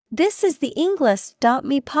This is the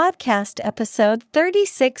Englist.me podcast episode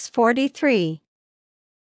 3643.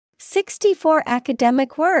 64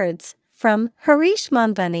 academic words from Harish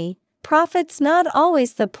Manwani, Profit's Not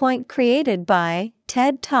Always the Point, created by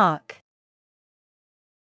TED Talk.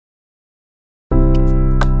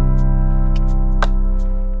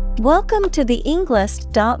 Welcome to the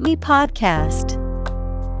Englist.me podcast.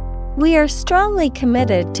 We are strongly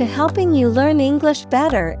committed to helping you learn English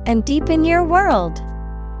better and deepen your world.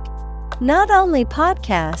 Not only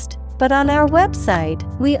podcast, but on our website,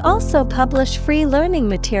 we also publish free learning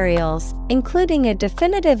materials, including a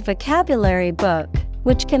definitive vocabulary book,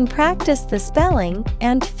 which can practice the spelling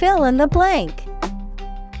and fill in the blank.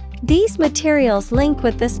 These materials link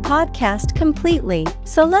with this podcast completely,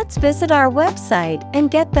 so let's visit our website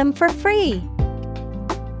and get them for free.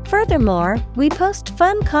 Furthermore, we post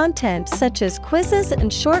fun content such as quizzes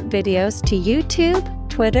and short videos to YouTube,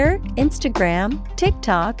 Twitter, Instagram,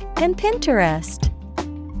 TikTok, and Pinterest.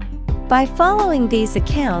 By following these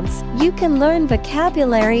accounts, you can learn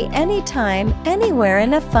vocabulary anytime, anywhere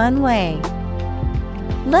in a fun way.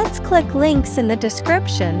 Let's click links in the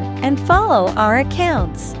description and follow our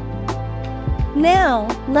accounts. Now,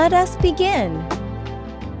 let us begin.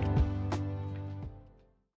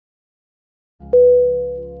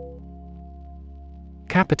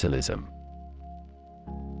 Capitalism.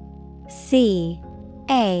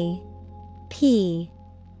 C-A-P-I-T-A-L-I-S-M.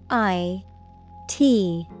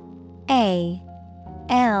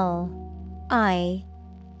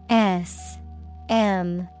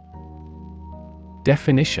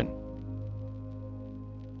 Definition: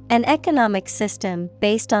 an economic system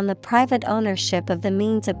based on the private ownership of the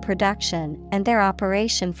means of production and their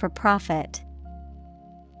operation for profit.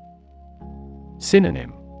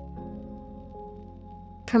 Synonym: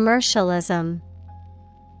 commercialism.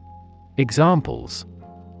 Examples: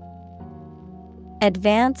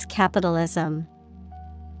 advanced capitalism.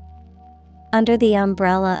 Under the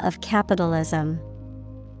umbrella of capitalism.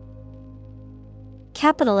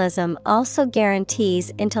 Capitalism also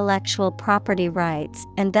guarantees intellectual property rights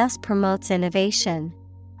and thus promotes innovation.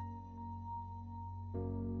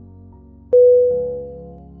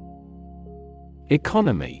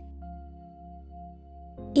 Economy.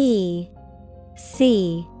 E-C-O-N-O-M-Y.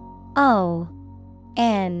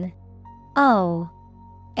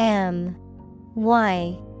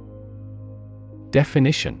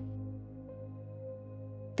 Definition: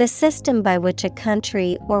 the system by which a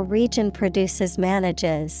country or region produces,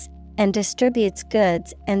 manages, and distributes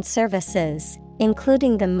goods and services,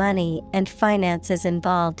 including the money and finances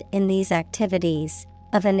involved in these activities,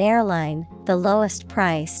 of an airline, the lowest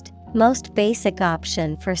priced, most basic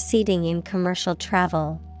option for seating in commercial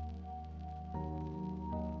travel.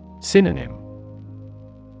 Synonym: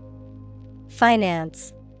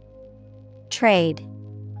 finance, trade,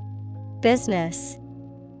 business.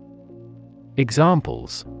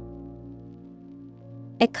 Examples: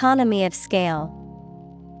 economy of scale,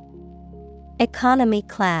 economy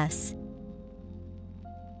class.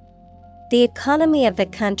 The economy of the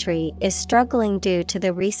country is struggling due to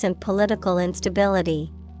the recent political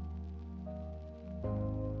instability.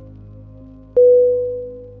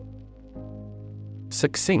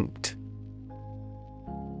 Succinct.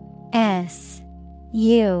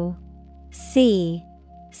 S-U-C-C-I-N-C-T.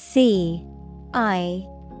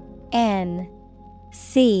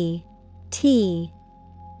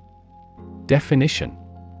 Definition: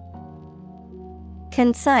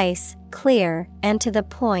 concise, clear, and to the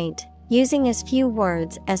point, using as few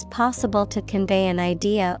words as possible to convey an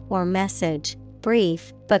idea or message,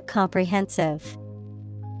 brief but comprehensive.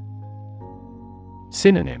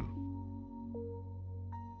 Synonym: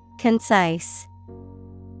 concise,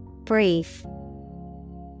 brief,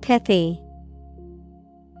 pithy.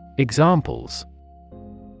 Examples: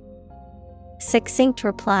 succinct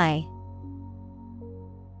reply,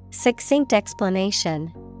 succinct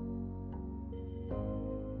explanation.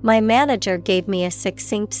 My manager gave me a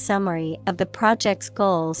succinct summary of the project's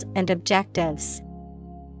goals and objectives.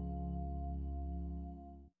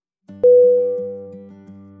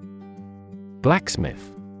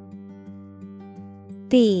 Blacksmith.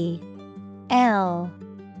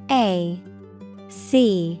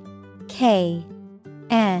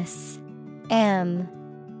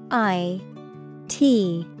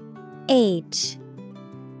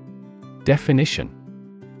 Definition: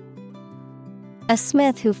 a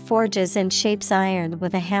smith who forges and shapes iron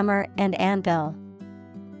with a hammer and anvil.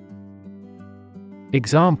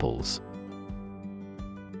 Examples: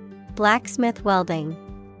 blacksmith welding,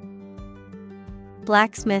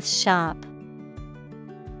 blacksmith shop.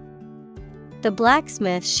 The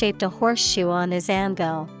blacksmith shaped a horseshoe on his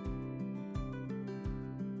anvil.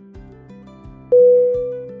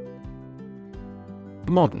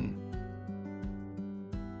 Modern.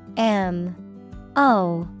 MODERN.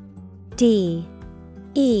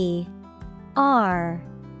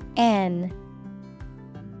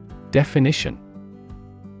 Definition: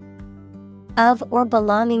 Of or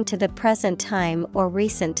belonging to the present time or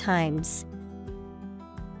recent times.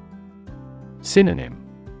 Synonym: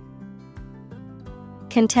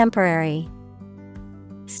 Contemporary,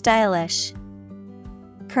 stylish,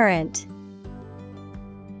 current.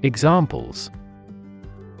 Examples: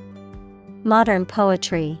 Modern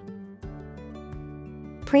poetry,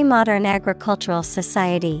 pre-modern agricultural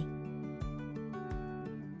society.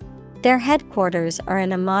 Their headquarters are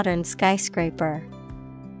in a modern skyscraper.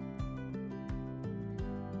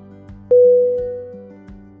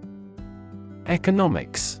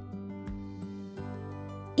 Economics.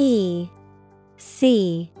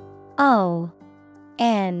 ECONOMICS.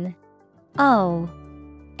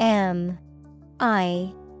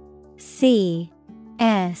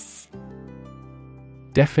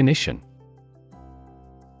 Definition: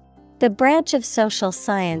 The branch of social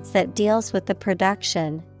science that deals with the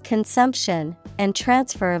production, consumption, and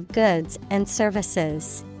transfer of goods and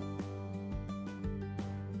services.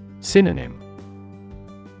 Synonym: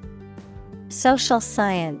 Social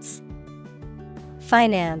science,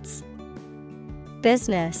 finance,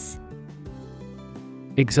 business.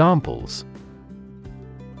 Examples: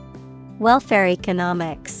 Welfare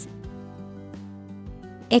economics,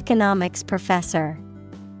 economics professor.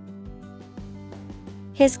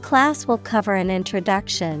 His class will cover an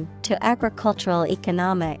introduction to agricultural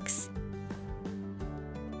economics.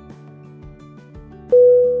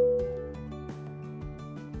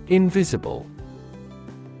 Invisible.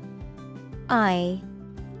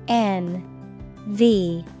 INVISIBLE.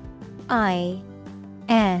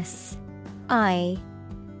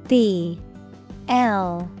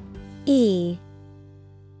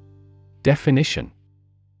 Definition: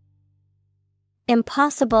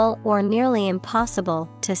 Impossible or nearly impossible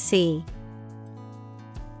to see.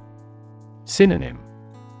 Synonym: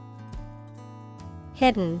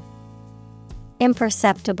 Hidden,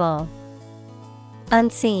 imperceptible,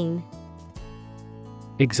 unseen.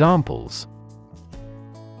 Examples: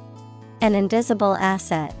 An invisible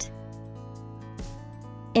asset,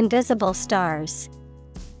 invisible stars.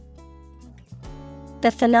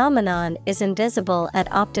 The phenomenon is invisible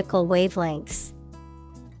at optical wavelengths.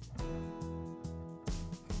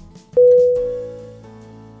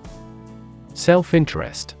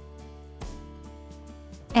 Self-interest.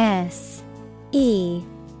 SELFINTREST.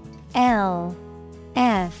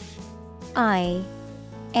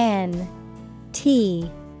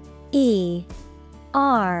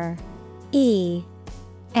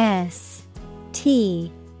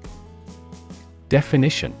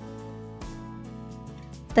 Definition: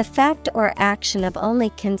 The fact or action of only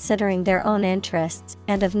considering their own interests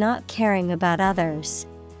and of not caring about others.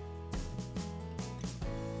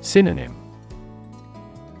 Synonym: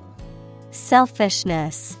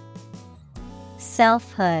 Selfishness,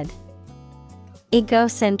 selfhood,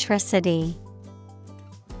 egocentricity.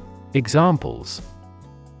 Examples: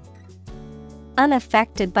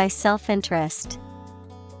 Unaffected by self-interest,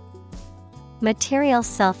 material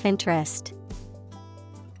self-interest.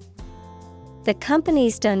 The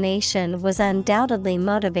company's donation was undoubtedly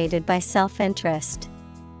motivated by self-interest.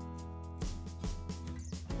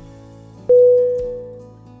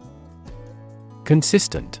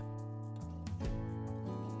 Consistent.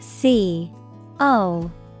 CONSIStent.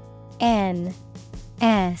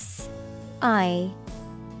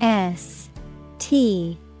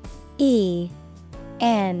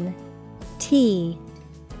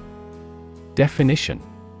 Definition: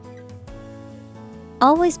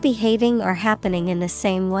 Always behaving or happening in the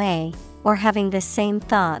same way, or having the same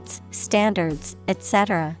thoughts, standards,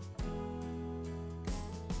 etc.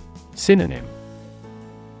 Synonym: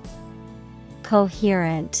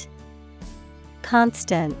 Coherent,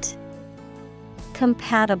 constant,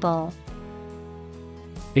 compatible.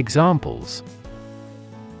 Examples: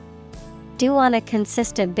 Do on a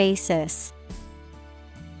consistent basis.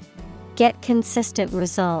 Get consistent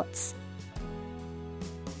results.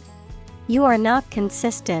 You are not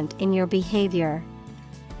consistent in your behavior.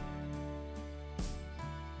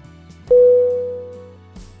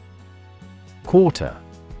 Quarter.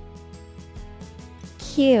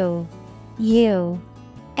 QUARTER.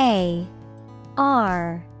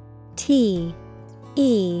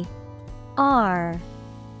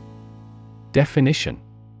 Definition: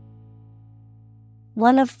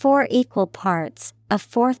 One of four equal parts, a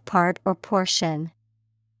fourth part or portion.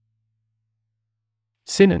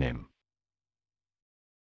 Synonym: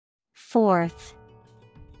 Fourth,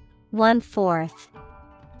 1/4.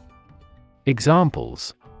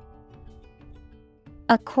 Examples: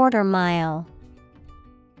 a quarter mile.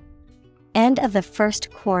 End of the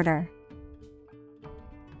first quarter.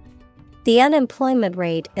 The unemployment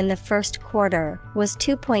rate in the first quarter was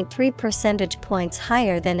 2.3 percentage points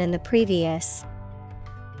higher than in the previous.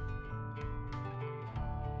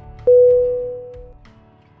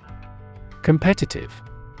 Competitive.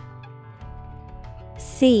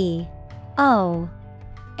 COMPETITIVE.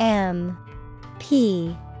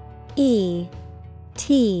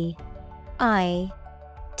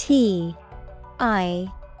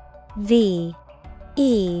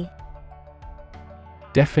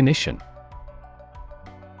 Definition: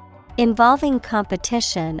 Involving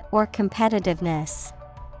competition or competitiveness.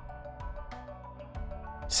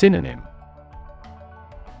 Synonym: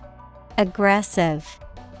 Aggressive,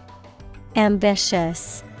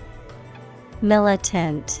 ambitious,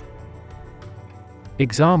 militant.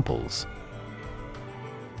 Examples: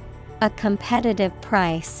 a competitive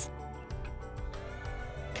price,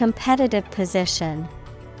 competitive position.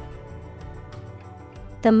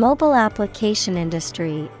 The mobile application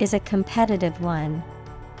industry is a competitive one.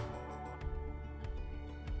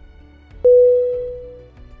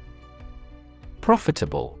 Profitable.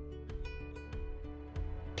 Profitable.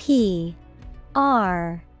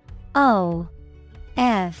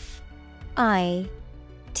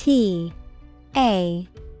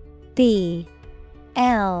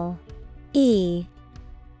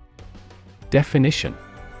 Definition: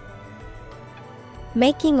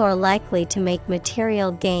 Making or likely to make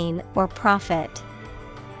material gain or profit.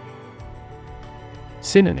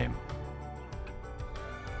 Synonym: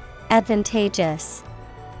 Advantageous,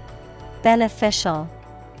 beneficial,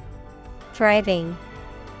 thriving.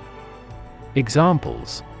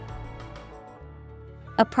 Examples: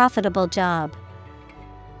 a profitable job,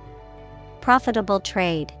 profitable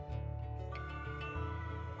trade.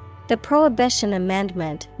 The Prohibition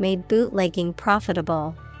Amendment made bootlegging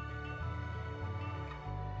profitable.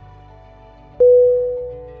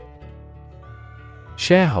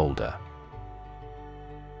 Shareholder.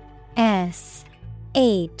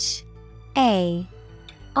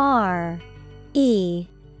 ShareholderR.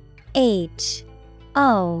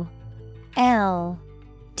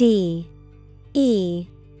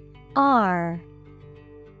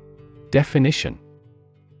 Definition: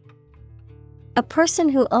 a person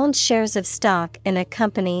who owns shares of stock in a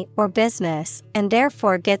company or business and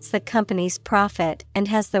therefore gets the company's profit and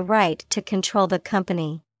has the right to control the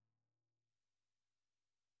company.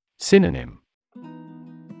 Synonym: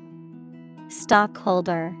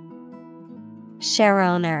 Stockholder,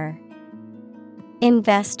 shareowner,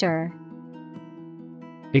 investor.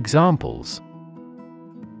 Examples: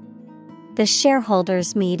 the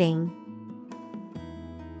shareholders' meeting.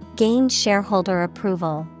 Gain shareholder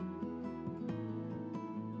approval.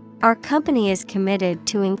 Our company is committed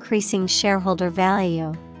to increasing shareholder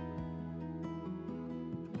value.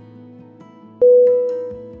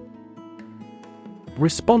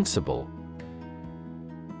 Responsible.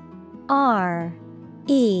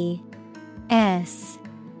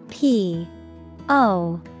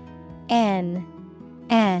 RESPONSIBLE.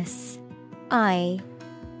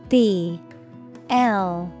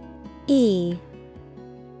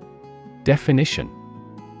 Definition: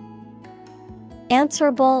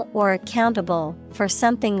 answerable or accountable for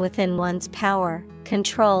something within one's power,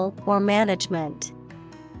 control, or management.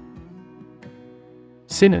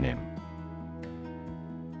 Synonym: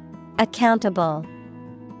 accountable,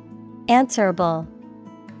 answerable,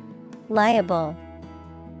 liable.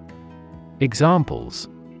 Examples: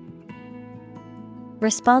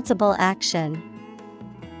 responsible action,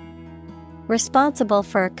 responsible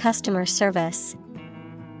for customer service.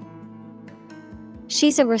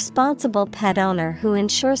 She's a responsible pet owner who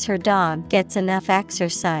ensures her dog gets enough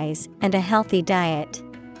exercise and a healthy diet.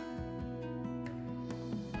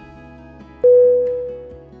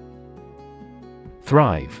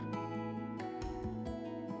 Thrive.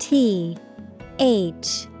 THRIVE.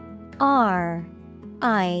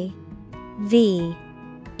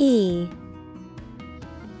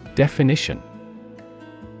 Definition: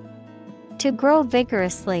 to grow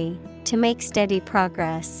vigorously, to make steady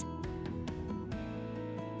progress.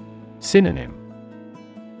 Synonym: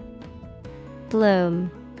 bloom,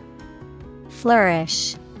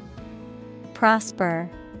 flourish, prosper.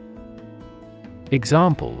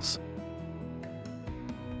 Examples: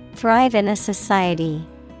 thrive in a society,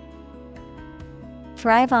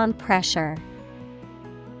 thrive on pressure.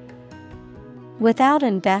 Without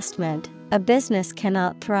investment, a business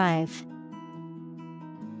cannot thrive.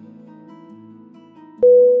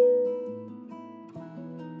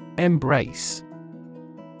 Embrace.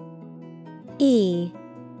 EMBRACE.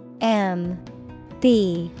 M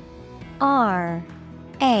B R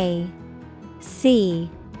A C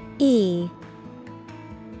E.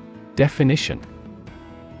 Definition: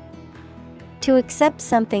 To accept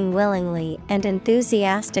something willingly and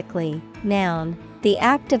enthusiastically. Noun, the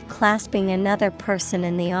act of clasping another person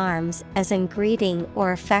in the arms as in greeting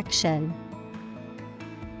or affection.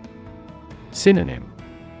 Synonym: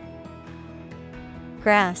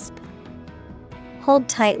 Grasp, hold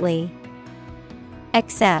tightly,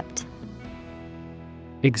 accept.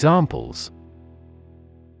 Examples: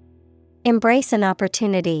 Embrace an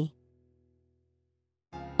opportunity.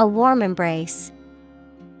 A warm embrace.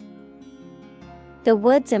 The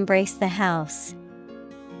woods embrace the house.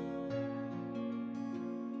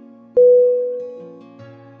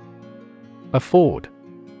 Afford.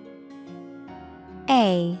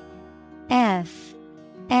 A F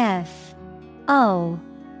F O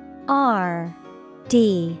R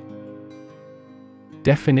D.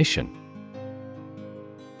 Definition: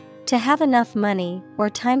 To have enough money or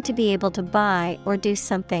time to be able to buy or do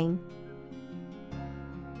something.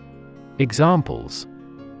 Examples: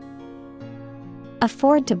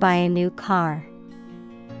 Afford to buy a new car.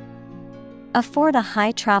 Afford a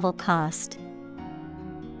high travel cost.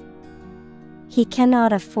 He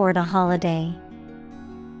cannot afford a holiday.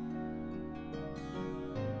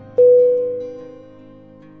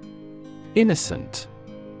 Innocent.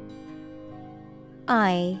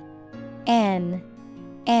 INNOCENT.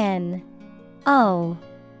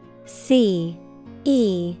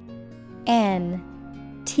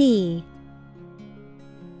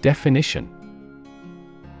 Definition: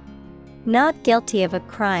 Not guilty of a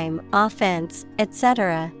crime, offense,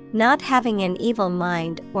 etc., not having an evil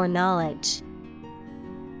mind or knowledge.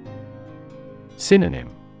 Synonym: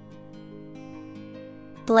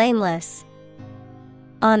 Blameless,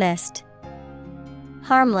 honest,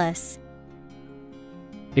 harmless.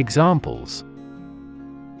 Examples: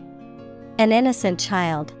 An innocent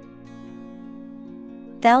child.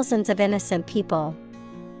 Thousands of innocent people.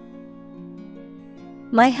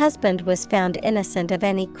 My husband was found innocent of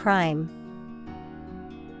any crime.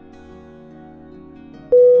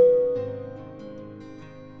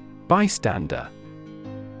 Bystander.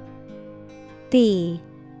 BYSTANDER.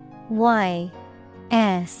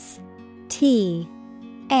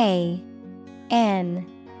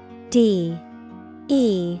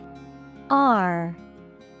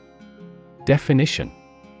 Definition: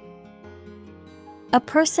 A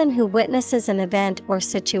person who witnesses an event or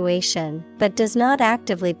situation, but does not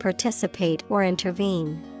actively participate or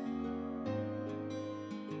intervene.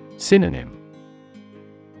 Synonym: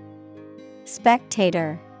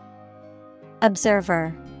 Spectator,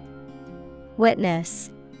 observer, witness.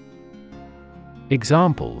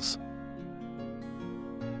 Examples: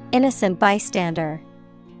 Innocent bystander.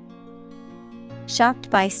 Shocked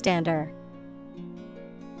bystander.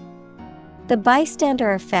 The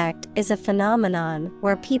bystander effect is a phenomenon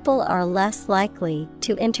where people are less likely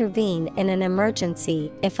to intervene in an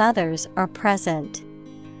emergency if others are present.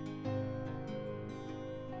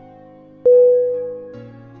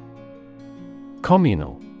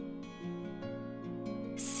 Communal.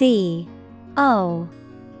 COMMUNAL.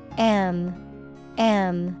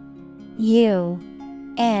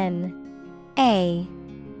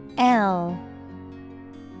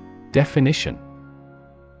 Definition: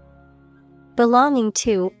 Belonging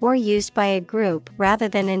to or used by a group rather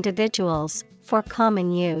than individuals, for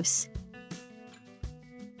common use.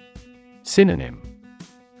 Synonym: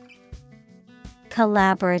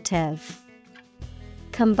 Collaborative,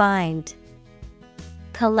 combined,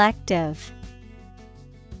 collective.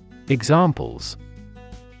 Examples: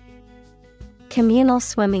 Communal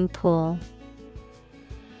swimming pool.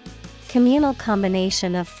 Communal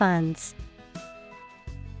combination of funds.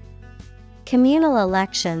 Communal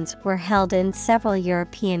elections were held in several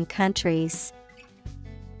European countries.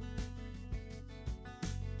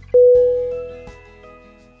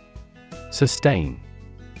 Sustain.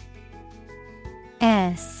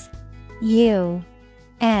 SUSTAIN.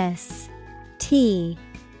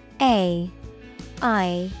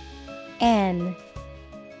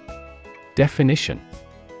 Definition: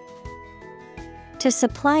 To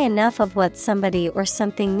supply enough of what somebody or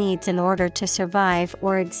something needs in order to survive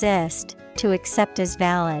or exist, to accept as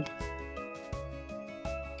valid.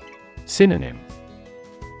 Synonym: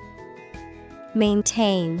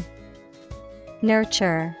 Maintain,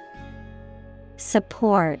 nurture,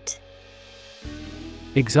 support.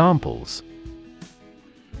 Examples: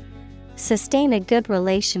 Sustain a good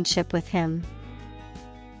relationship with him.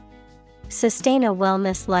 Sustain a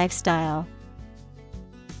wellness lifestyle.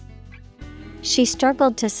 She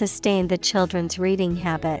struggled to sustain the children's reading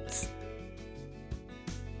habits.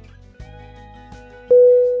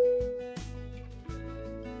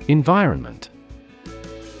 Environment.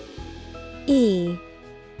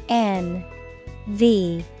 ENVIRONMENT.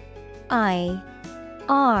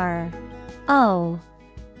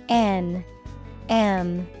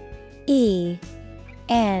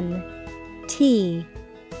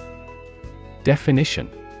 Definition.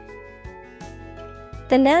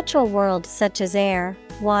 The natural world such as air,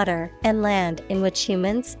 water, and land in which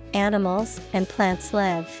humans, animals, and plants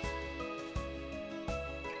live.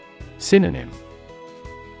 Synonym.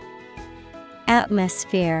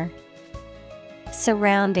 Atmosphere,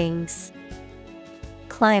 surroundings,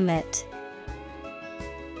 climate.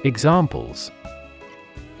 Examples.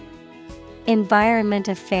 Environment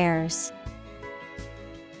affairs.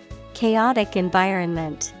 Chaotic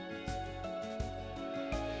environment.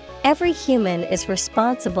 Every human is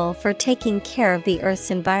responsible for taking care of the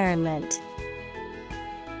Earth's environment.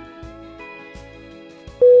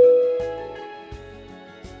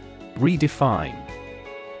 Redefine.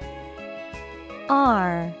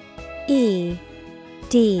 REDEFINE.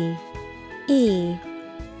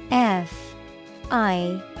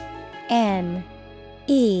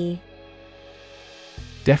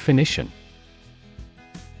 Definition.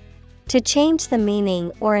 To change the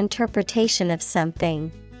meaning or interpretation of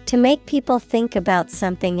something. To make people think about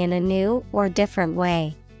something in a new or different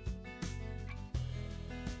way.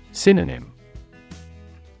 Synonym.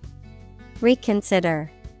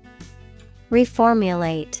 Reconsider,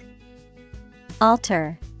 reformulate,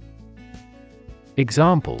 alter.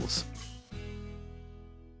 Examples.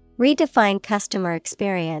 Redefine customer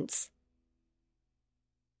experience.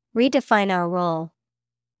 Redefine our role.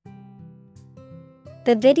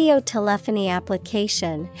 The video telephony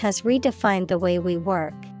application has redefined the way we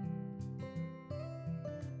work.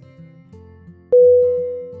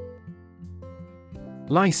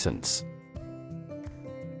 License.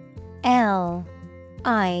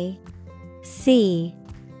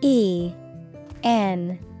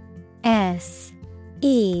 LICENSE.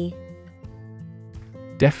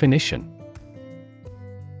 Definition.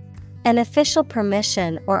 An official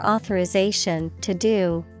permission or authorization to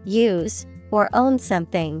do, use, or own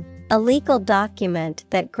something, a legal document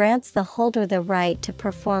that grants the holder the right to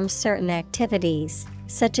perform certain activities,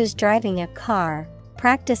 such as driving a car,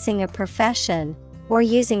 practicing a profession, or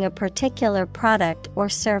using a particular product or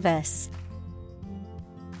service.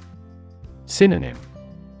 Synonym.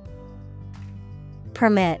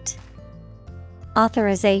 Permit,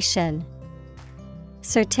 authorization,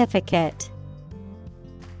 certificate.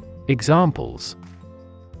 Examples.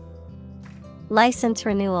 License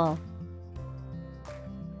renewal.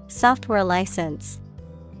 Software license.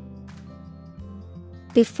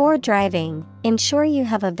 Before driving, ensure you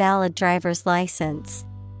have a valid driver's license.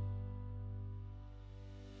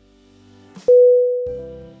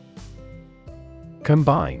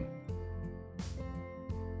 Combine.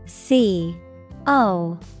 COMBINE.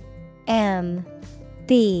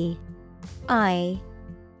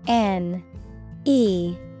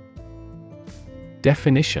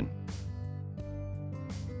 Definition.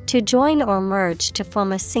 To join or merge to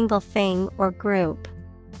form a single thing or group.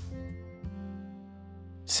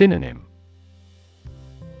 Synonym.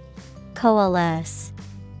 Coalesce,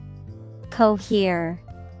 cohere,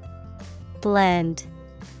 blend.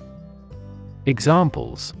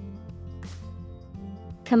 Examples.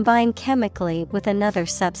 Combine chemically with another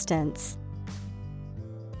substance.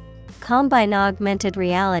 Combine augmented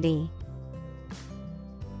reality.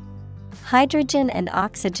 Hydrogen and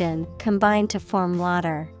oxygen combine to form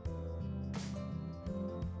water.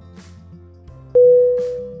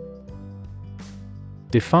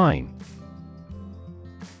 Define.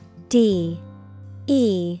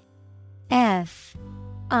 DEFINE.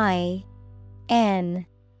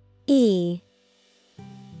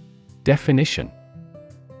 Definition.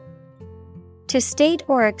 To state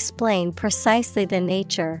or explain precisely the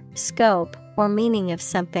nature, scope, or meaning of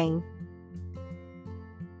something.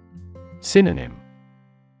 Synonym.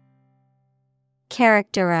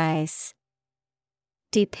 Characterize,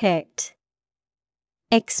 depict,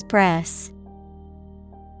 express.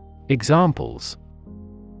 Examples.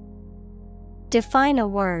 Define a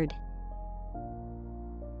word.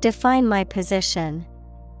 Define my position.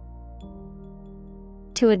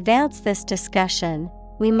 To advance this discussion,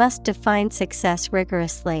 we must define success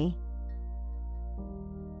rigorously.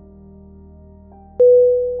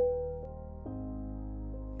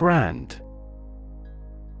 Brand.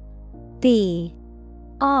 BRAND.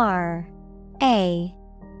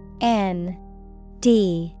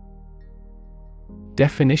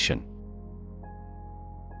 Definition.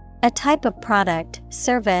 A type of product,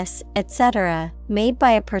 service, etc., made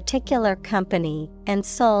by a particular company and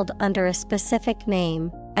sold under a specific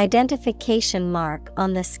name, identification mark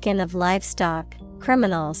on the skin of livestock,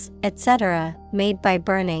 criminals, etc., made by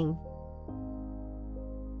burning.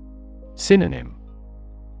 Synonym: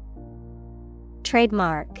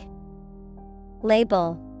 Trademark,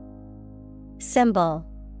 label, symbol.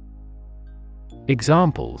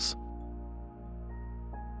 Examples: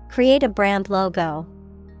 Create a brand logo.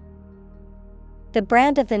 The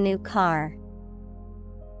brand of the new car.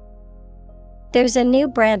 There's a new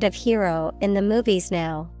brand of hero in the movies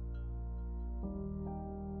now.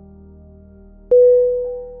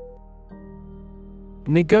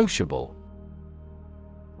 Negotiable.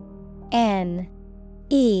 Negotiable.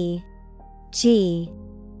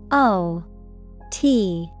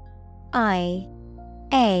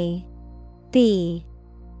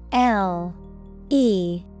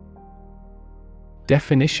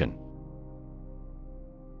 Definition: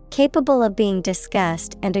 Capable of being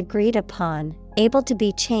discussed and agreed upon, able to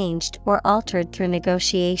be changed or altered through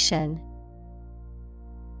negotiation.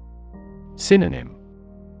 Synonym: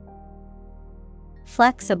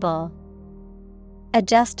 Flexible,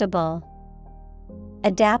 adjustable,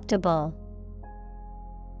 adaptable.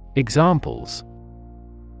 Examples: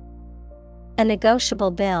 A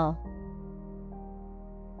negotiable bill.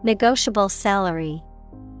 Negotiable salary.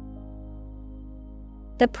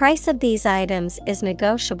 The price of these items is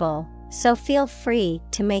negotiable, so feel free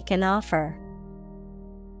to make an offer.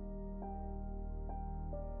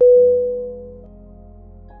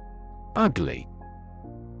 Ugly.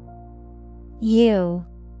 U-G-L-Y.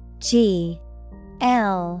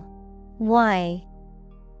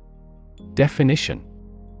 Definition: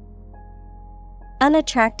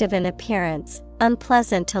 Unattractive in appearance,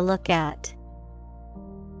 unpleasant to look at.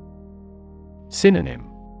 Synonym: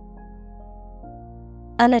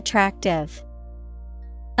 Unattractive,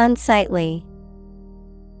 unsightly,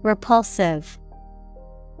 repulsive.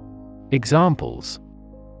 Examples: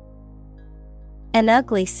 An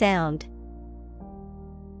ugly sound.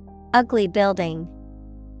 Ugly building.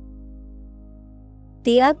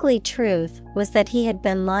 The ugly truth was that he had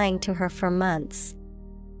been lying to her for months.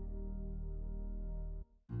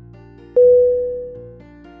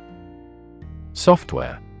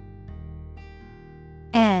 Software.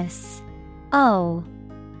 S-O-F-T-W-A-R-E.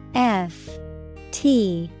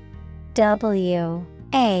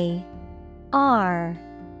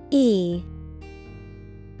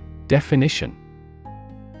 Definition: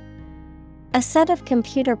 A set of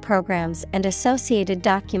computer programs and associated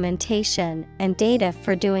documentation and data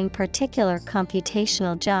for doing particular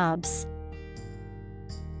computational jobs.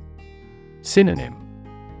 Synonym: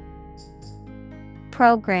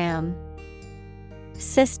 Program,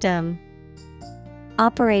 system,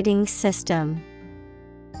 operating system.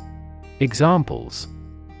 Examples: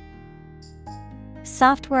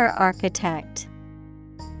 Software architect.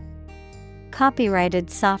 Copyrighted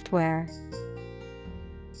software.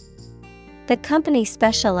 The company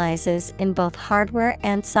specializes in both hardware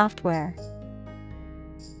and software.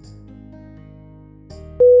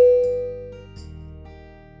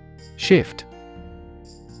 Shift.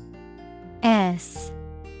 S-H-I-F-T.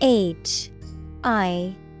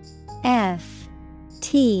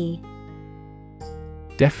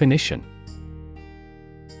 Definition: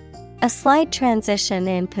 A slight transition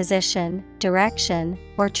in position, direction,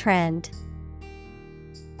 or trend.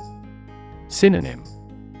 Synonym: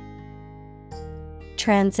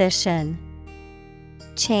 Transition,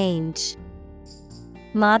 change,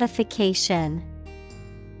 modification.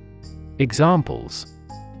 Examples: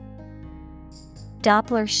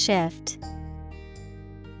 Doppler shift.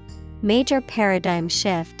 Major paradigm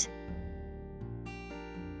shift.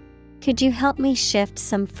 Could you help me shift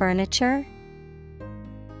some furniture?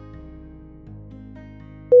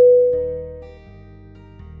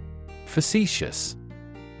 Facetious.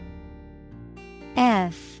 F-A-C-E-T-I-O-U-S.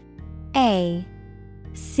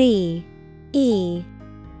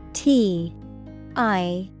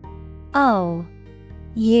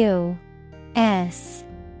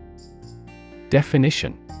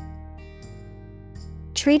 Definition: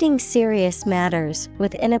 Treating serious matters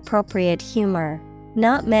with inappropriate humor,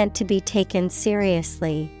 not meant to be taken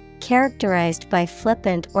seriously, characterized by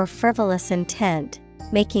flippant or frivolous intent,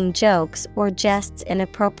 making jokes or jests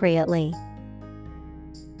inappropriately.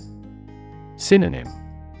 Synonym: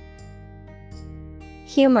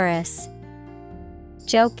 Humorous,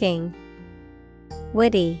 joking,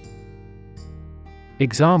 witty.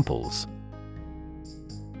 Examples: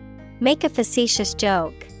 Make a facetious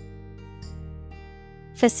joke.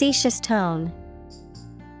 Facetious tone.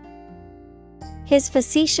 His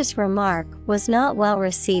facetious remark was not well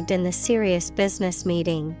received in the serious business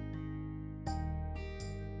meeting.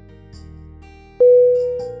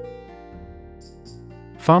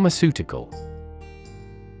 Pharmaceutical.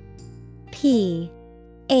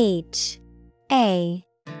 Pharmaceutical.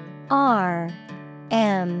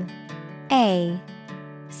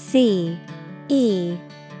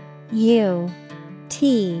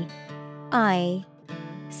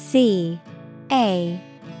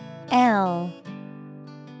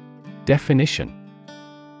 Definition: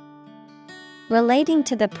 Relating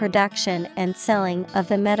to the production and selling of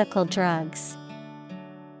the medical drugs.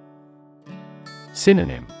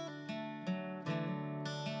 Synonym: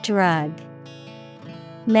 Drug,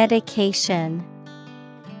 medication,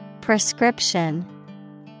 prescription.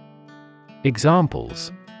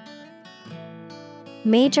 Examples: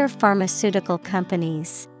 Major pharmaceutical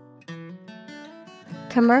companies.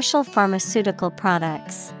 Commercial pharmaceutical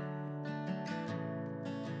products.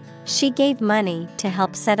 She gave money to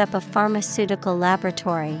help set up a pharmaceutical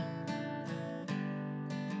laboratory.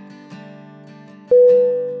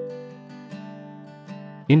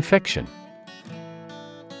 Infection.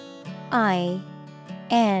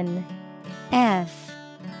 Infection.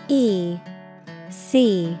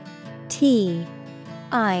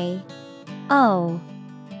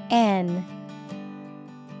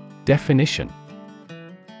 Definition: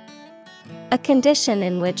 A condition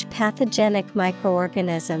in which pathogenic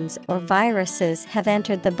microorganisms or viruses have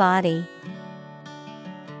entered the body.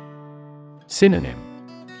 Synonym: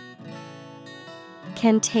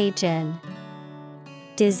 Contagion,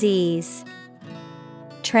 disease,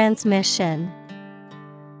 transmission.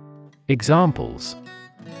 Examples: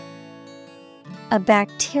 A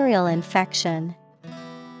bacterial infection.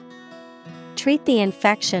 Treat the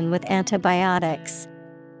infection with antibiotics.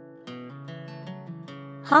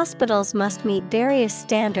 Hospitals must meet various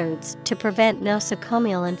standards to prevent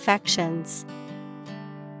nosocomial infections.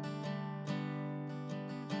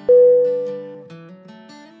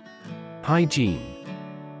 Hygiene.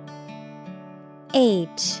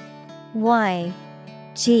 Hygiene.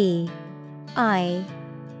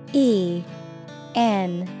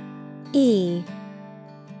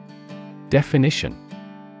 Definition: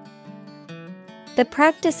 The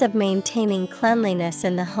practice of maintaining cleanliness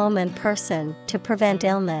in the home and person to prevent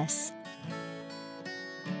illness.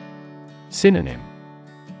 Synonym: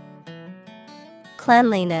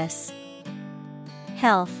 Cleanliness,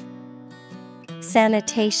 health,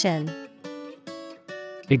 sanitation.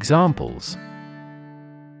 Examples: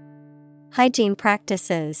 Hygiene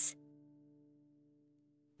practices.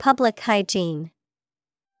 Public hygiene.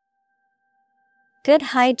 Good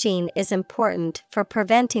hygiene is important for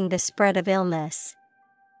preventing the spread of illness.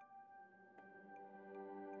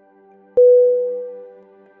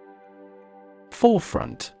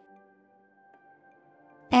 Forefront.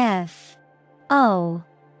 Forefront.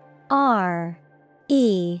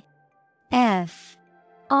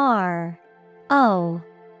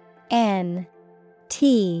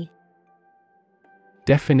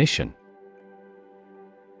 Definition: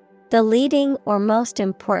 The leading or most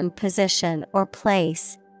important position or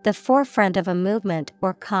place, the forefront of a movement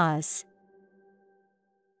or cause.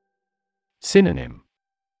 Synonym: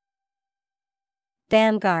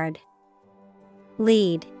 Vanguard,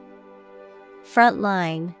 lead, front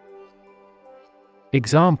line.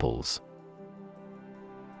 Examples: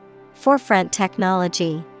 Forefront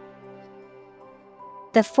technology.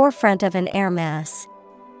 The forefront of an air mass.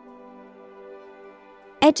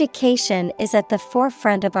 Education is at the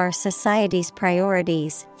forefront of our society's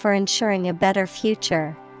priorities for ensuring a better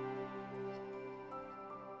future.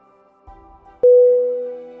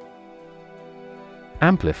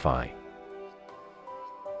 Amplify.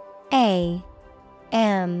 Amplify.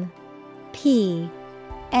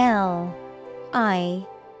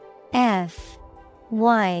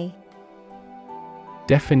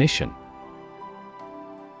 Definition: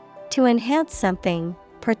 To enhance something,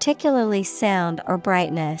 particularly sound or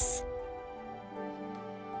brightness.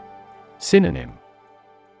 Synonym: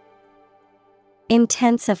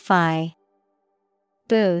 Intensify,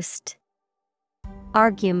 boost,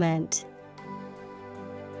 argument.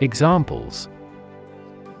 Examples: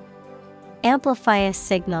 Amplify a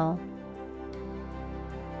signal.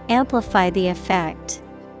 Amplify the effect.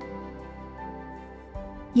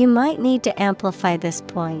 You might need to amplify this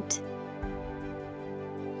point.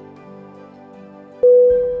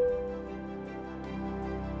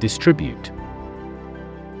 Distribute.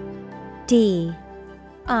 Distribute.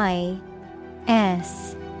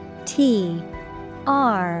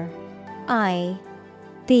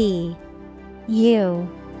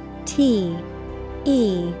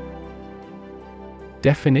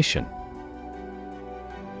 Definition: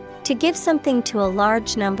 To give something to a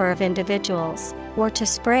large number of individuals, or to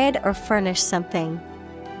spread or furnish something.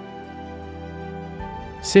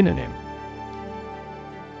 Synonym: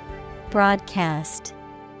 broadcast,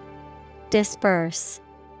 disperse,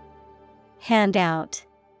 handout.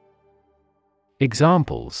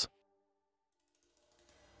 Examples: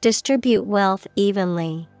 Distribute wealth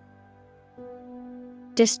evenly.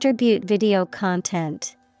 Distribute video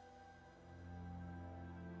content.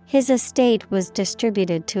 His estate was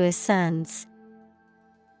distributed to his sons.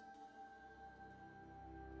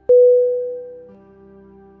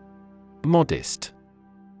 Modest.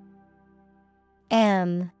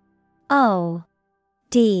 M-O-D-E-S-T.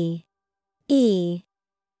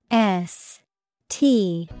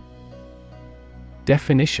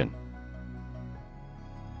 Definition: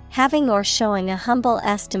 Having or showing a humble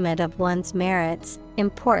estimate of one's merits,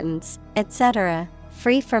 importance, etc.,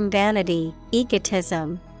 free from vanity,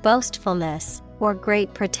 egotism, boastfulness, or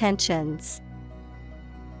great pretensions.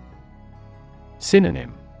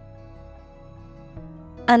 Synonym: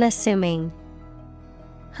 Unassuming,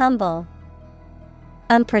 humble,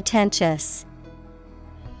 unpretentious.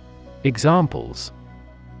 Examples: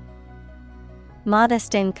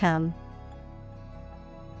 Modest income.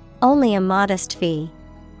 Only a modest fee.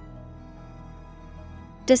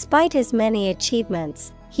 Despite his many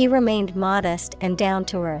achievements, he remained modest and down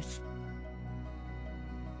to earth.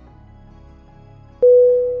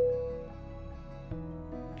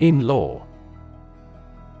 In-law.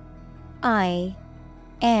 I-N-L-A-W.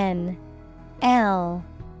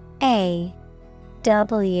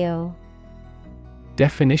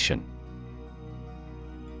 Definition: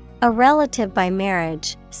 A relative by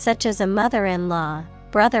marriage, such as a mother-in-law,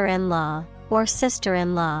 brother-in-law, or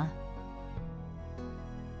sister-in-law.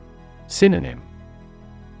 Synonym: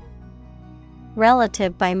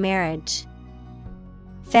 Relative by marriage,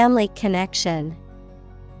 family connection,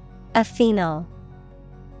 affinal.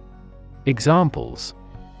 Examples: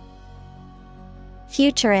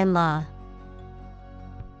 Future in-law,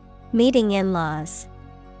 meeting in-laws.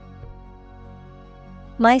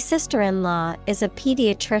 My sister-in-law is a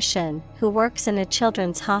pediatrician who works in a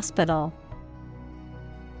children's hospital.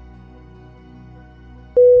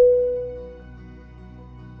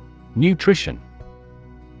 Nutrition.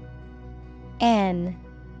 N-U-T-R-I-T-I-O-N.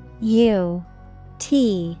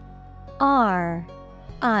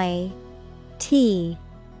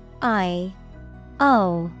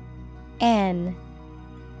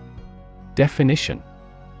 Definition: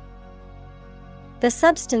 The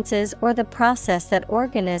substances or the process that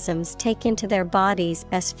organisms take into their bodies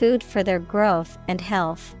as food for their growth and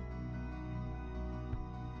health.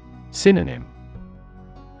 Synonym: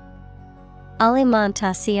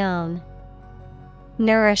 Alimentación,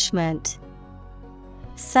 nourishment,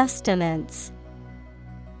 sustenance.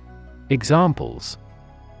 Examples: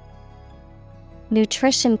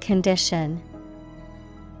 Nutrition condition,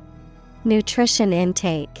 nutrition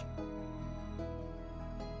intake.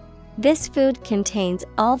 This food contains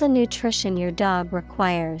all the nutrition your dog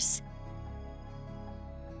requires.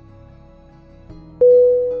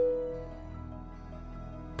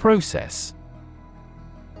 Process.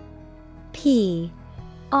 P-R-O-C-E-S-S.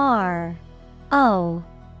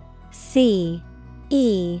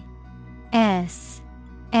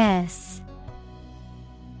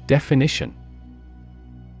 Definition: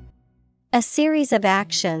 A series of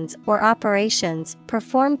actions or operations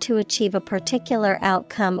performed to achieve a particular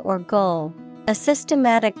outcome or goal, a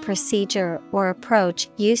systematic procedure or approach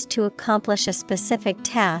used to accomplish a specific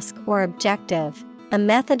task or objective, a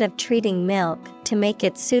method of treating milk to make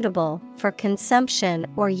it suitable for consumption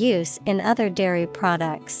or use in other dairy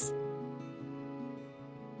products.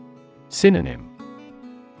 Synonym: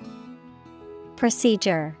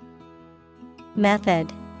 Procedure,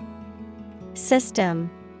 method, system.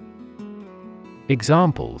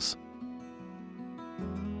 Examples: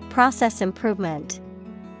 Process improvement,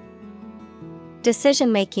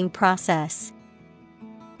 decision-making process.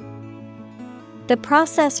 The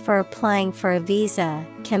process for applying for a visa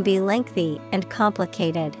can be lengthy and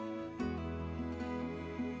complicated.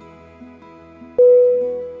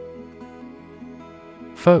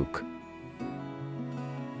 Folk.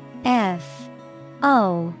 F-O-L-K.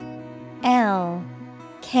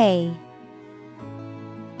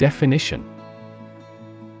 Definition: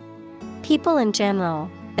 People in general,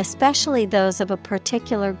 especially those of a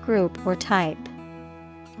particular group or type.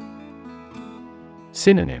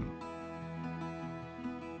 Synonym: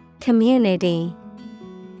 Community,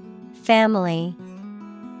 family,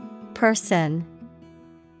 person.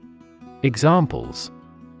 Examples: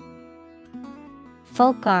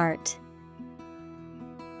 Folk art,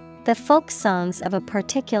 the folk songs of a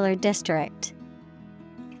particular district.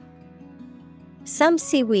 Some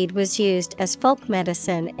seaweed was used as folk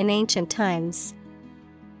medicine in ancient times.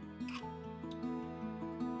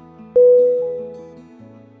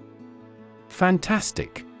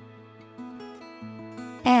 Fantastic.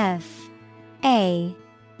 Fantastic.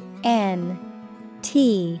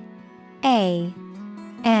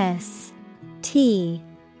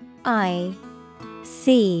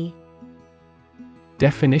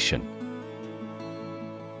 Definition.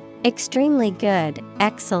 Extremely good,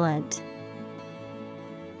 excellent.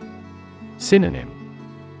 Synonym.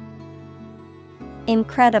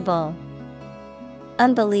 Incredible,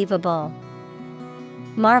 unbelievable,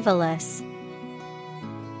 marvelous.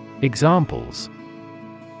 Examples.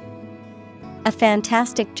 A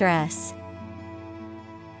fantastic dress.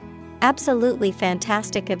 Absolutely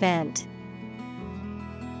fantastic event.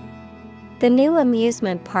 The new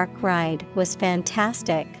amusement park ride was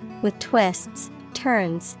fantastic, with twists,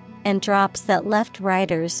 turns, and drops that left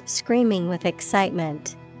riders screaming with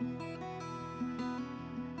excitement.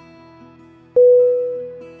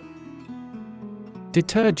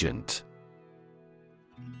 Detergent.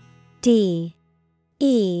 DETERGENT.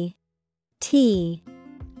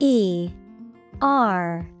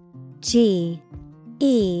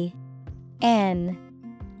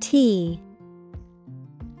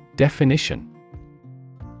 Definition.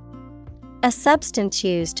 A substance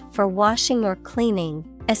used for washing or cleaning,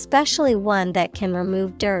 especially one that can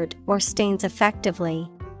remove dirt or stains effectively.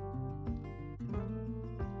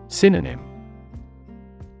 Synonym.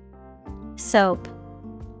 Soap,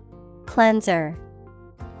 cleanser,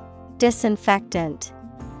 disinfectant.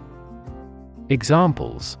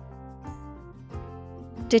 Examples.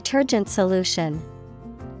 Detergent solution.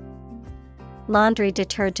 Laundry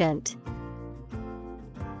detergent.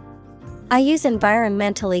 I use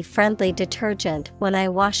environmentally friendly detergent when I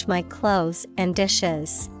wash my clothes and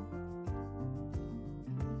dishes.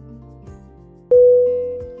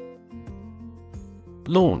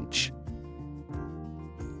 Launch.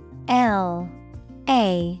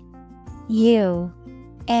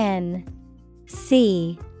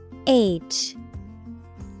 LAUNCH.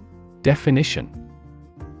 Definition.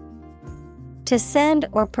 To send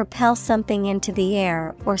or propel something into the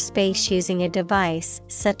air or space using a device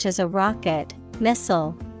such as a rocket,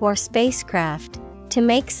 missile, or spacecraft, to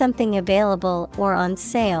make something available or on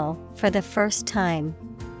sale for the first time.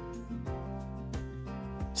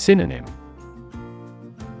 Synonym.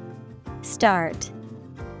 Start,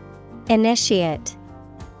 initiate,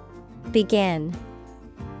 begin.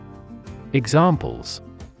 Examples.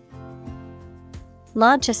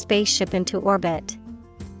 Launch a spaceship into orbit.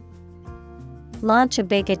 Launch a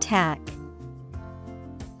big attack.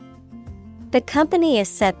 The company is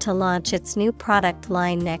set to launch its new product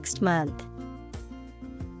line next month.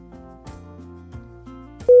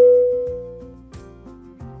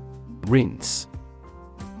 Rinse.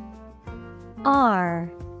 RINSE.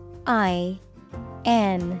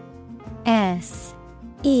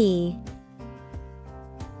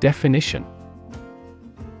 Definition.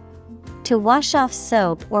 To wash off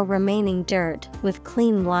soap or remaining dirt with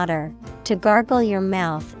clean water. To gargle your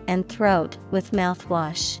mouth and throat with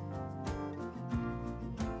mouthwash.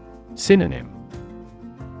 Synonym.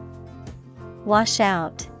 Wash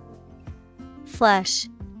out, flush,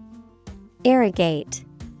 irrigate.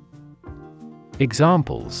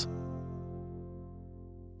 Examples.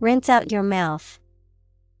 Rinse out your mouth.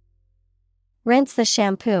 Rinse the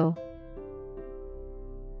shampoo.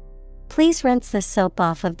 Please rinse the soap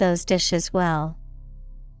off of those dishes well.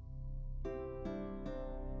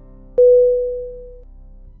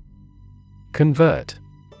 Convert.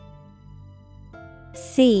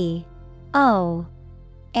 CONVERT.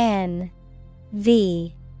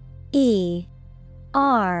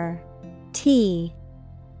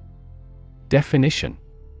 Definition.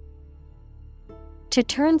 To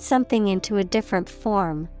turn something into a different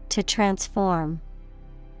form, to transform.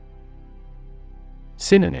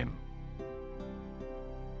 Synonym.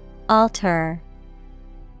 Alter,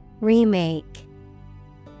 remake,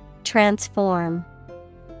 transform.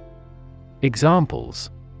 Examples.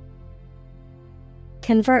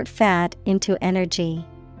 Convert fat into energy.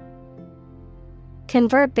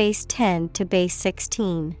 Convert base 10 to base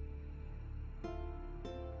 16.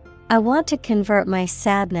 I want to convert my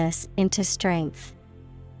sadness into strength.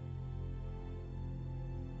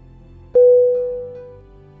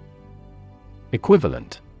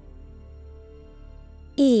 Equivalent.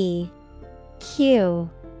 EQUIVALENT.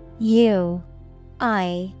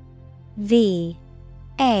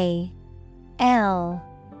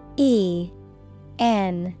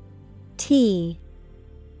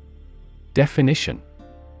 Definition.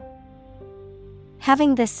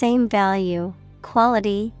 Having the same value,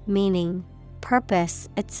 quality, meaning, purpose,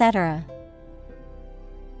 etc.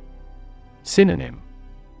 Synonym.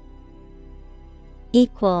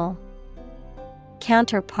 Equal,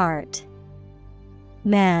 counterpart,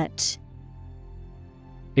 Match.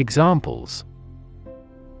 Examples: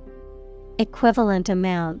 Equivalent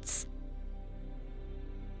amounts.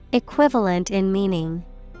 Equivalent in meaning.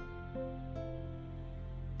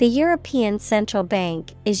 The European Central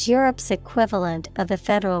Bank is Europe's equivalent of the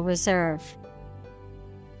Federal Reserve.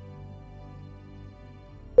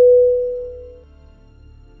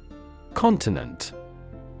 Continent.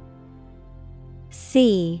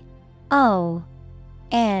 C-O-N-T-I-N-E-N-T.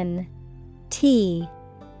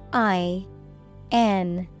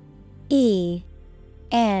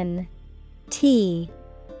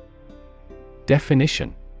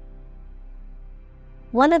 Definition: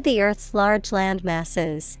 one of the Earth's large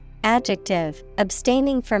landmasses. Adjective,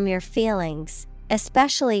 abstaining from your feelings,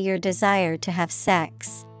 especially your desire to have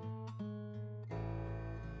sex.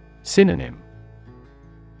 Synonym: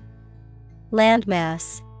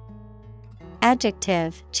 Landmass.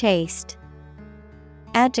 Adjective, chaste.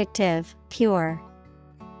 Adjective, pure.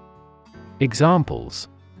 Examples: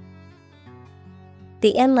 The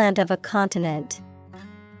inland of a continent.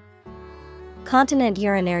 Continent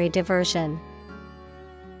urinary diversion.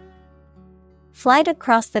 Flight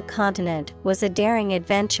across the continent was a daring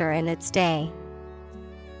adventure in its day.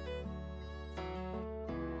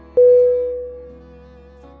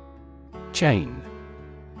 Chain.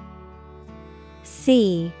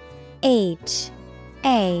 C-H-A-I-N.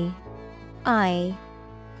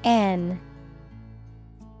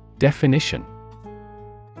 Definition: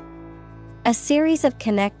 a series of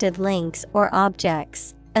connected links or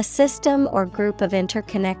objects, a system or group of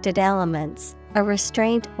interconnected elements, a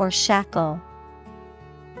restraint or shackle.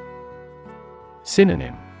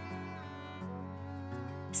 Synonym: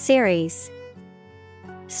 Series,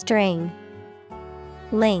 string,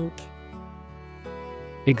 link.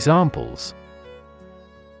 Examples: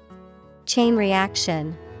 Chain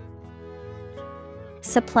reaction.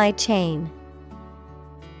 Supply chain.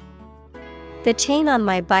 The chain on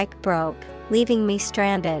my bike broke, leaving me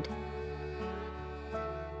stranded.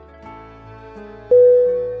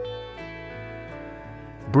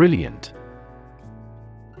 Brilliant.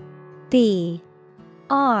 B-R-I-L-L-I-A-N-T.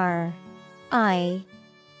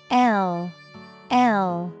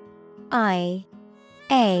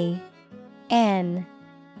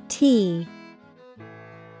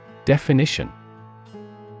 Definition: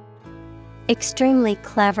 extremely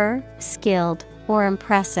clever, skilled, or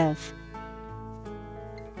impressive.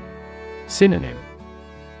 Synonym: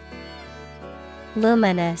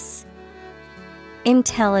 luminous,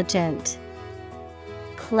 intelligent,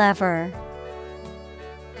 clever.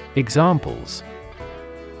 Examples: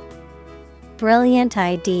 brilliant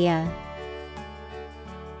idea.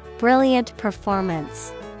 Brilliant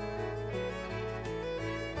performance.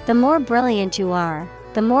 The more brilliant you are,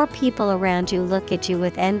 the more people around you look at you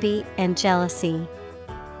with envy and jealousy.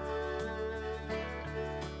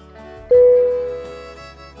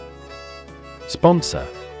 Sponsor.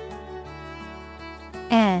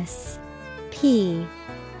 S-P-O-N-S-O-R.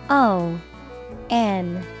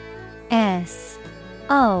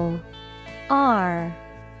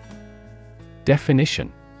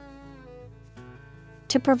 Definition: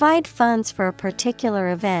 to provide funds for a particular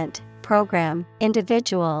event, program,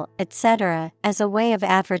 individual, etc., as a way of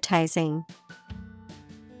advertising.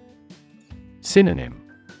 Synonym: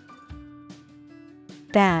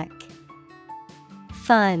 back,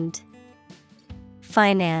 fund,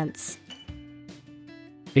 finance.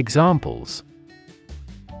 Examples: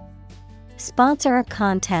 sponsor a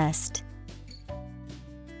contest.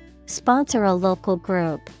 Sponsor a local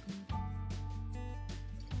group.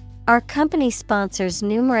 Our company sponsors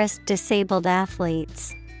numerous disabled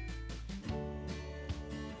athletes.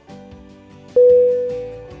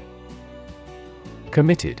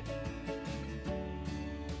 Committed.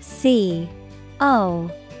 C-O-M-M-I-T-T-E-D.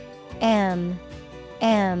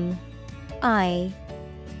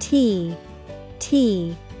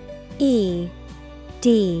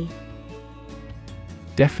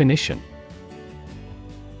 Definition: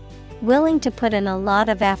 willing to put in a lot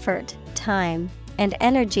of effort, time, and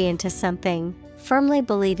energy into something, firmly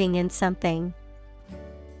believing in something.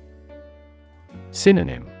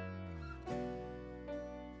 Synonym: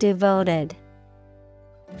 devoted,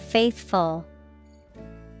 faithful,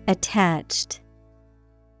 attached.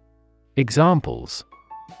 Examples: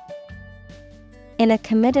 in a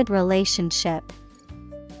committed relationship.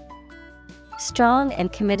 Strong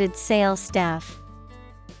and committed sales staff.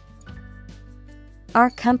 Our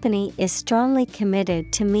company is strongly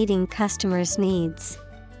committed to meeting customers' needs.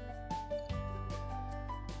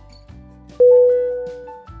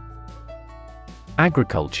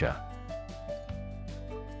 Agriculture.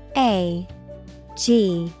 A-G-R-I-C-U-L-T-U-R-E.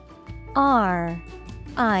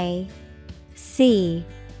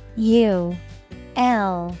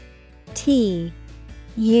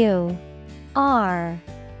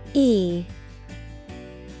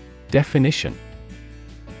 Definition.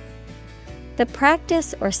 The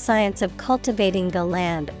practice or science of cultivating the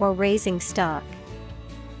land or raising stock.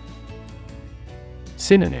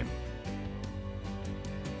 Synonym.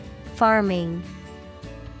 Farming,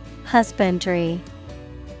 husbandry,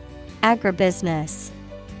 agribusiness.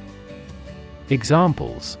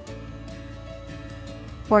 Examples.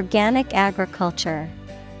 Organic agriculture,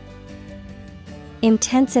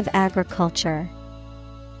 intensive agriculture.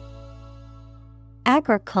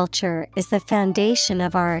 Agriculture is the foundation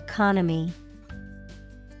of our economy.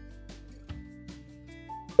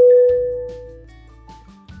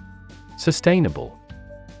 Sustainable.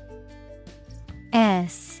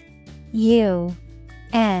 Sustainable.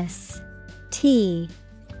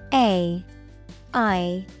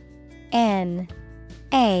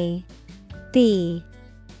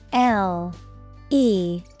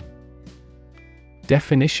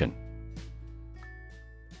 Definition.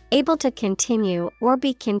 Able to continue or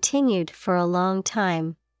be continued for a long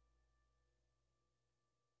time.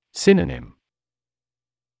 Synonym.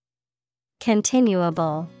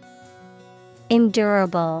 Continuable,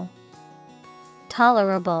 endurable,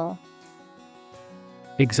 tolerable.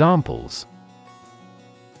 Examples.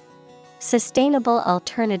 Sustainable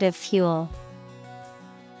alternative fuel.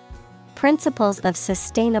 Principles of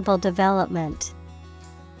sustainable development.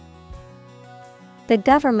 The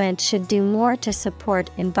government should do more to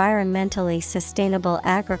support environmentally sustainable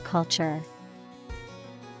agriculture.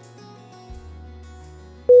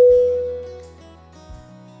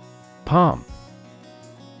 Palm.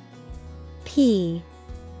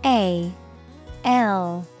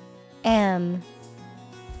 Palm.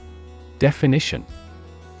 Definition.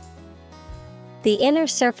 The inner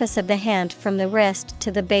surface of the hand from the wrist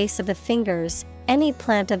to the base of the fingers, any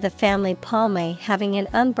plant of the family Palmae having an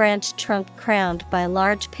unbranched trunk crowned by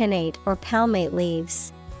large pinnate or palmate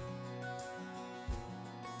leaves.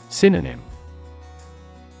 Synonym.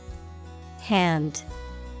 Hand,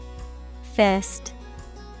 fist.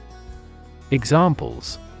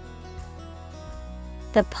 Examples.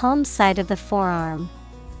 The palm side of the forearm.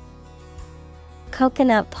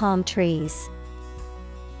 Coconut palm trees.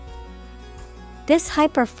 This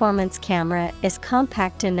high-performance camera is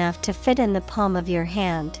compact enough to fit in the palm of your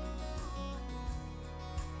hand.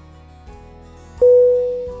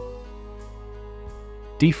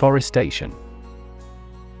 Deforestation.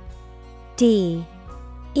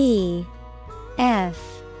 Deforestation.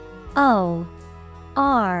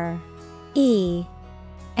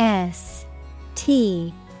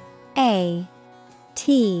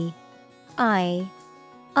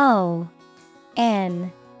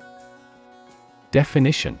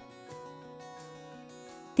 Definition.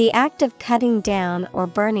 The act of cutting down or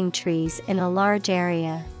burning trees in a large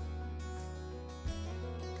area.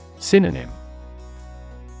 Synonym.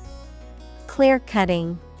 Clear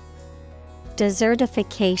cutting,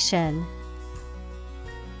 desertification.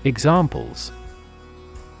 Examples.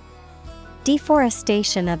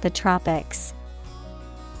 Deforestation of the tropics.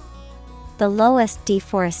 The lowest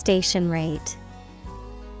deforestation rate.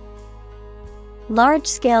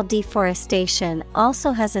 Large-scale deforestation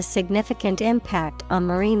also has a significant impact on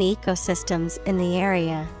marine ecosystems in the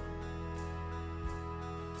area.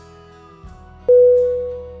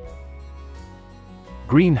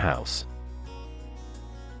 Greenhouse.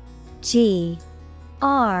 Greenhouse.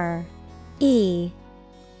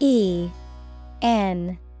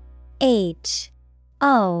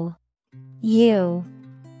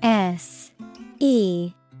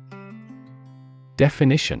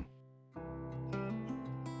 Definition.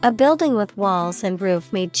 A building with walls and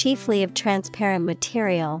roof made chiefly of transparent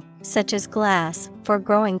material, such as glass, for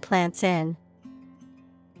growing plants in.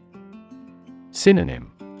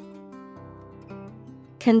 Synonym.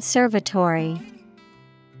 Conservatory.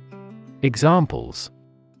 Examples.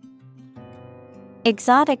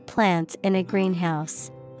 Exotic plants in a greenhouse.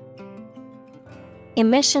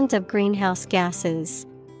 Emissions of greenhouse gases.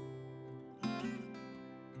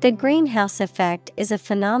 The greenhouse effect is a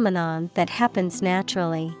phenomenon that happens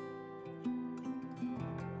naturally.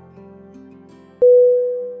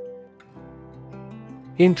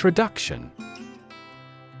 Introduction.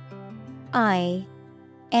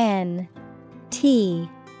 Introduction.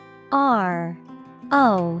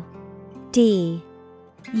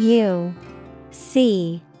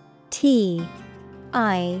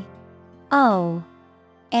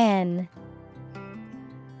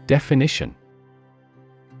 Definition.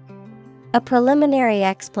 A preliminary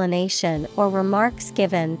explanation or remarks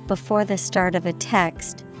given before the start of a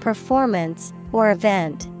text, performance, or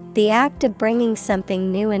event, The act of bringing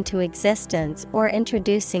something new into existence or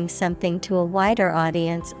introducing something to a wider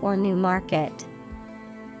audience or new market.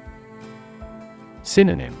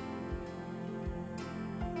 Synonym: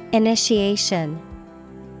 Initiation,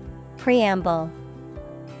 Preamble,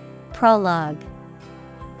 Prologue.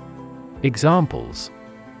 Examples: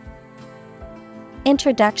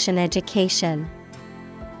 Introduction education,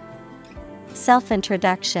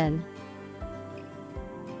 Self-introduction.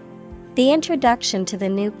 The introduction to the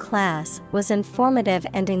new class was informative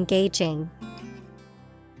and engaging.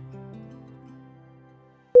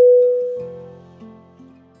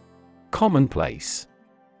 Commonplace.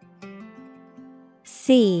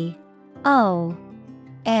 COMMONPLACE.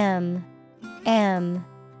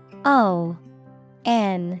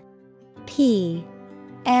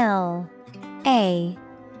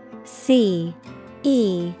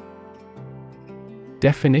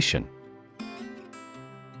 Definition: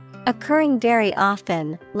 Occurring very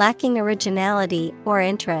often, lacking originality or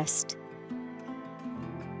interest.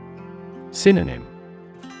 Synonym: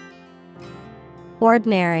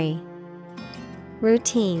 Ordinary,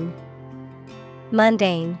 Routine,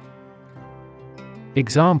 Mundane.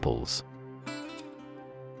 Examples: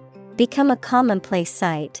 Become a commonplace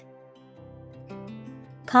sight,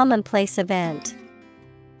 Commonplace event.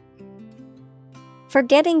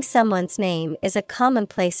 Forgetting someone's name is a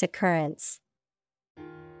commonplace occurrence.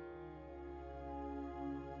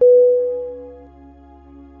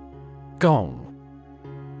 Gong.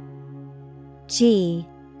 G-O-N-G.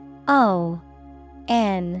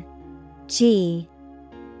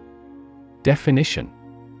 Definition: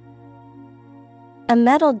 A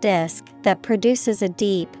metal disc that produces a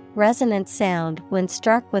deep, resonant sound when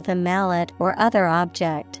struck with a mallet or other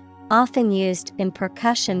object, often used in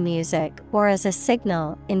percussion music or as a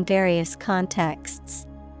signal in various contexts.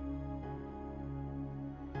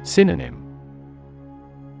 Synonym: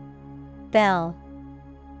 Bell,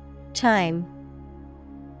 chime,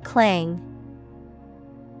 clang.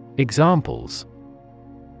 Examples: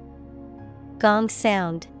 Gong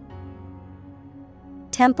sound,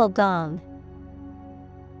 temple gong.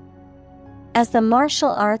 As the martial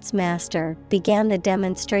arts master began the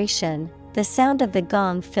demonstration, the sound of the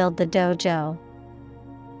gong filled the dojo.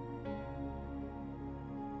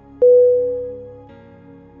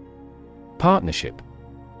 Partnership.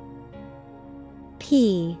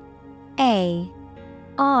 Partnership.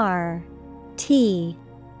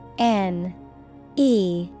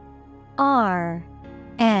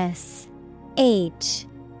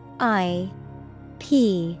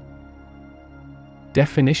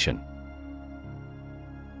 Definition: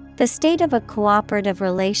 The state of a cooperative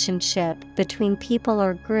relationship between people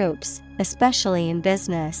or groups, especially in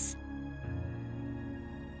business.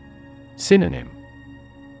 Synonym: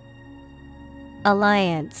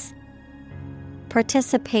 Alliance,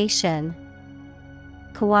 Participation,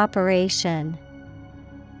 Cooperation.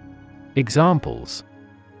 Examples: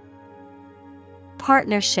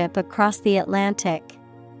 Partnership across the Atlantic.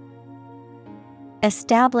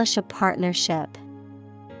 Establish a partnership.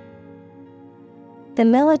 The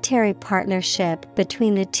military partnership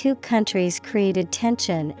between the two countries created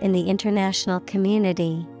tension in the international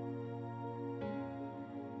community.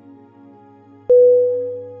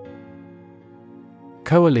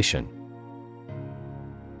 Coalition.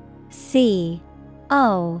 COALITION.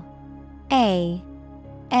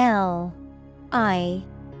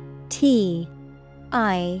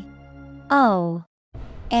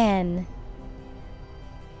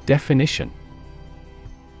 Definition: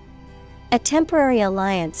 A temporary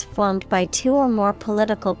alliance formed by two or more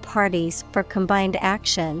political parties for combined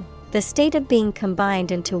action, the state of being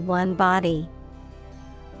combined into one body.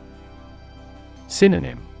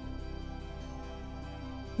 Synonym: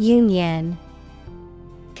 Union,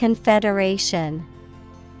 Confederation,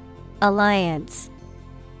 Alliance.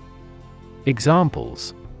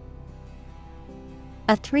 Examples: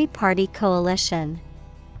 A three-party coalition.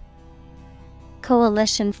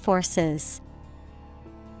 Coalition forces.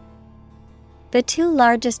 The two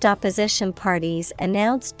largest opposition parties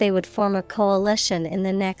announced they would form a coalition in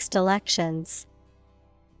the next elections.